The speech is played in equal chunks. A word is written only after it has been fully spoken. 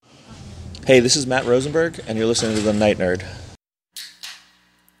Hey, this is Matt Rosenberg, and you're listening to The Night Nerd.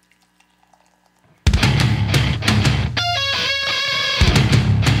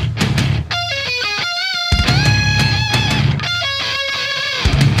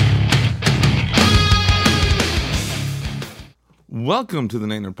 Welcome to the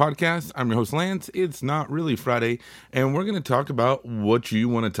Night Nerd Podcast. I'm your host, Lance. It's not really Friday, and we're going to talk about what you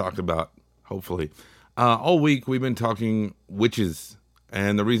want to talk about, hopefully. All week, we've been talking witches,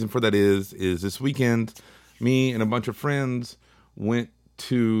 and the reason for that is this weekend, me and a bunch of friends went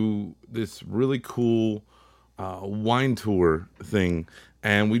to this really cool wine tour thing,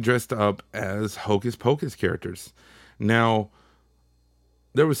 and we dressed up as Hocus Pocus characters. Now,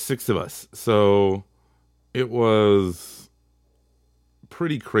 there was 6 of us, so it was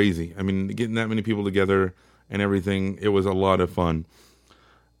pretty crazy. I mean, getting that many people together and everything, it was a lot of fun.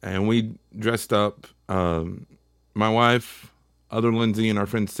 And we dressed up. My wife, other Lindsay, and our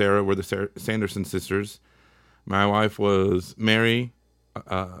friend Sarah were the Sanderson sisters. My wife was Mary.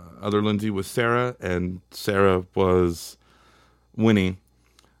 Other Lindsay was Sarah, and Sarah was Winnie.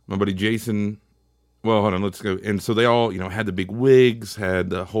 My buddy Jason. Well, hold on, let's go. And so they all, had the big wigs, had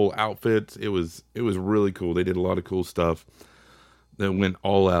the whole outfits. It was really cool. They did a lot of cool stuff that went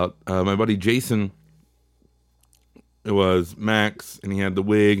all out. My buddy Jason, it was Max, and he had the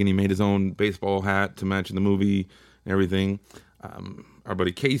wig, and he made his own baseball hat to match in the movie and everything. Our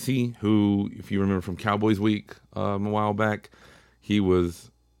buddy Casey, who, if you remember from Cowboys Week a while back, he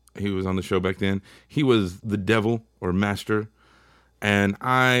was on the show back then. He was the devil or master, and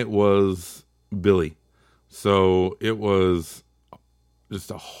I was Billy. So it was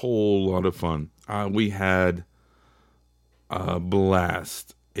just a whole lot of fun. We had a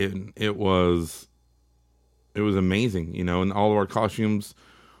blast. It was amazing, and all of our costumes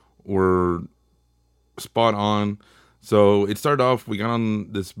were spot on. So it started off, we got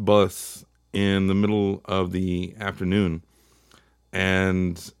on this bus in the middle of the afternoon,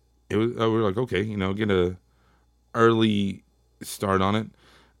 and we were like, okay, get a early start on it.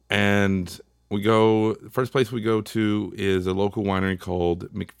 And the first place we go to is a local winery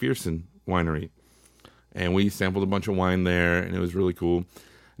called McPherson Winery. And we sampled a bunch of wine there, and it was really cool.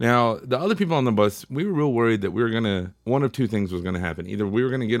 Now, the other people on the bus, we were real worried that one of two things was going to happen. Either we were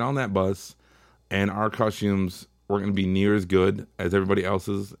going to get on that bus, and our costumes weren't going to be near as good as everybody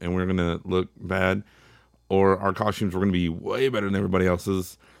else's, and we were going to look bad, or our costumes were going to be way better than everybody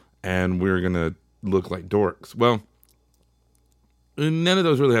else's, and we were going to look like dorks. Well, none of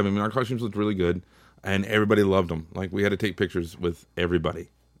those really happened. I mean, our costumes looked really good, and everybody loved them. Like, we had to take pictures with everybody.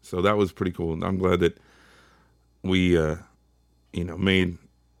 So that was pretty cool. I'm glad that we,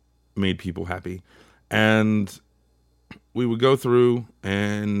 made people happy. And we would go through,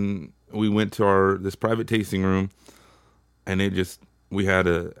 and we went to this private tasting room, and we had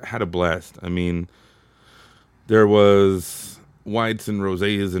a blast. I mean, there was whites and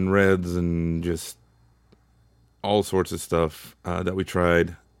rosés and reds and just all sorts of stuff that we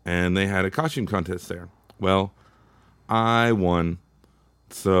tried, and they had a costume contest there. Well, I won,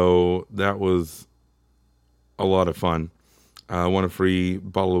 so that was a lot of fun. I won a free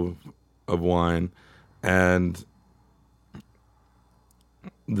bottle of wine, and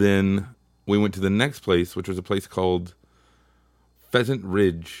then we went to the next place, which was a place called Pheasant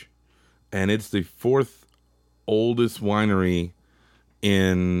Ridge, and it's the 4th oldest winery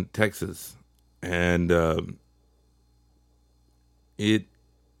in Texas, and it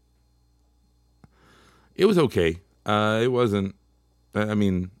was okay. It wasn't. I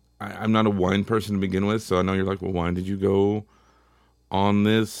mean, I'm not a wine person to begin with, so I know you're like, well, why did you go on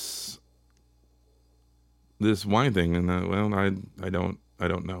this wine thing? And I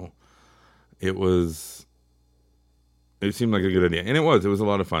don't know. It seemed like a good idea, and it was a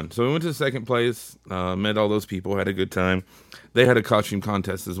lot of fun. So we went to the second place, met all those people, had a good time. They had a costume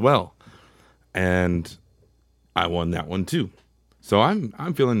contest as well, and I won that one too. So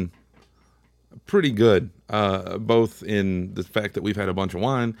I'm feeling pretty good, both in the fact that we've had a bunch of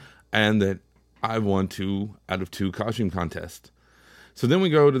wine and that I've won 2 out of 2 costume contests. So then we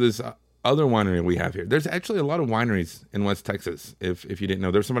go to this other winery we have here. There's actually a lot of wineries in West Texas. If you didn't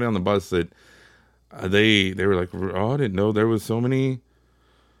know, there's somebody on the bus that they were like, oh, I didn't know there was so many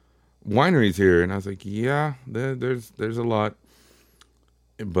wineries here. And I was like, yeah, there's a lot.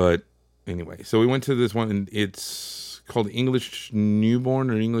 But anyway, so we went to this one, and it's called English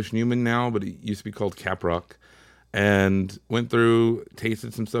Newborn or English Newman now, but it used to be called Caprock. And went through,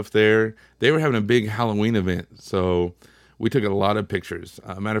 tasted some stuff there. They were having a big Halloween event, so we took a lot of pictures.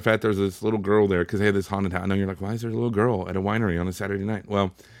 Matter of fact, there was this little girl there because they had this haunted house. I know you're like, why is there a little girl at a winery on a Saturday night?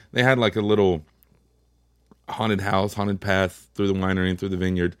 Well, they had like a little haunted house, haunted path through the winery and through the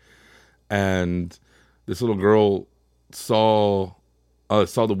vineyard. and this little girl saw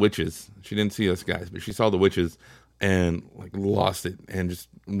the witches. She didn't see us guys, but she saw the witches and like lost it and just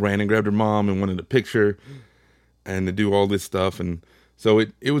ran and grabbed her mom and wanted a picture and to do all this stuff. And so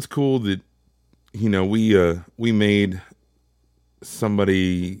it was cool that, you know, we made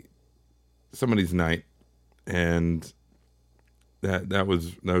somebody's night, and that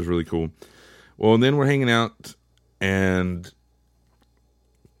was really cool. Well, and then we're hanging out and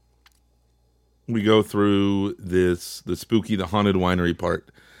we go through the haunted winery part.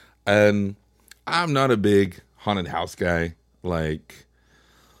 And I'm not a big haunted house guy. Like,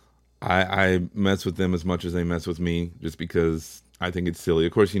 I mess with them as much as they mess with me, just because I think it's silly.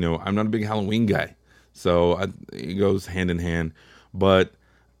 Of course, you know, I'm not a big Halloween guy, so it goes hand in hand. But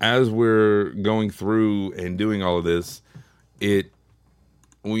as we're going through and doing all of this,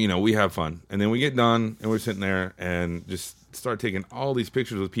 we have fun. And then we get done and we're sitting there and just start taking all these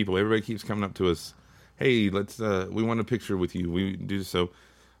pictures with people. Everybody keeps coming up to us. Hey, we want a picture with you. We do so.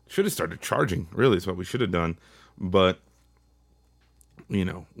 Should have started charging, really, is what we should have done. But, you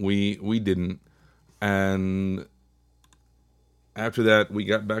know, we didn't. And after that, we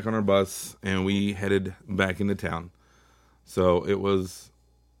got back on our bus and we headed back into town. So it was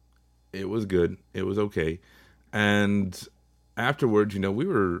good. It was okay. And afterwards, you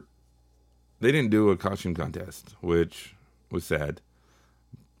know, they didn't do a costume contest, which was sad,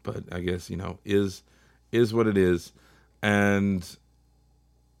 but I guess, you know, is what it is. And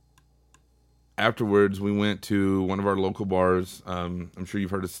afterwards, we went to one of our local bars. I'm sure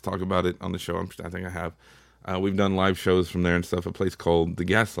you've heard us talk about it on the show. I think I have. We've done live shows from there and stuff. A place called The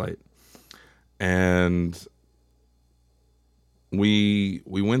Gaslight, and we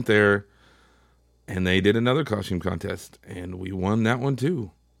went there, and they did another costume contest, and we won that one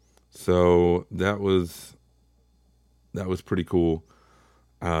too. So that was pretty cool.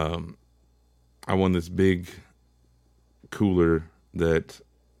 I won this big cooler that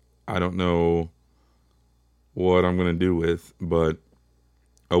I don't know what I'm gonna do with, but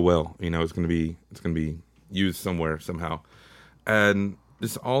oh well, you know, it's gonna be used somewhere somehow. And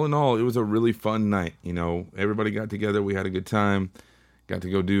just all in all, it was a really fun night. You know, everybody got together, we had a good time, got to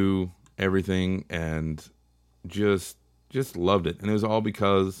go do everything, and just loved it. And it was all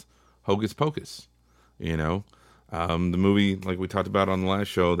because Hocus Pocus, you know, the movie, like we talked about on the last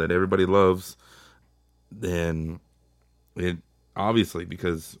show, that everybody loves. Then it obviously,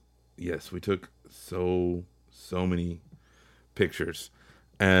 because yes, we took so many pictures,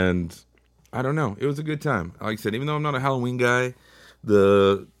 and I don't know, it was a good time. Like I said, even though I'm not a Halloween guy,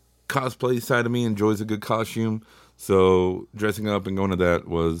 the cosplay side of me enjoys a good costume. So dressing up and going to that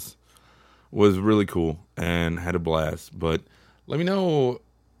was really cool and had a blast. But let me know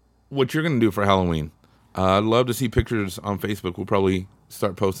what you're going to do for Halloween. I'd love to see pictures on Facebook. We'll probably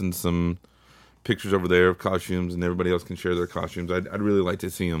start posting some pictures over there of costumes, and everybody else can share their costumes. I'd really like to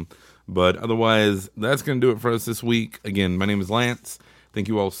see them. But otherwise, that's going to do it for us this week. Again, my name is Lance. Thank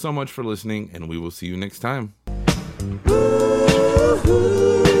you all so much for listening, and we will see you next time.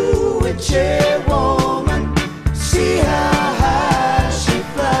 Ooh, whichever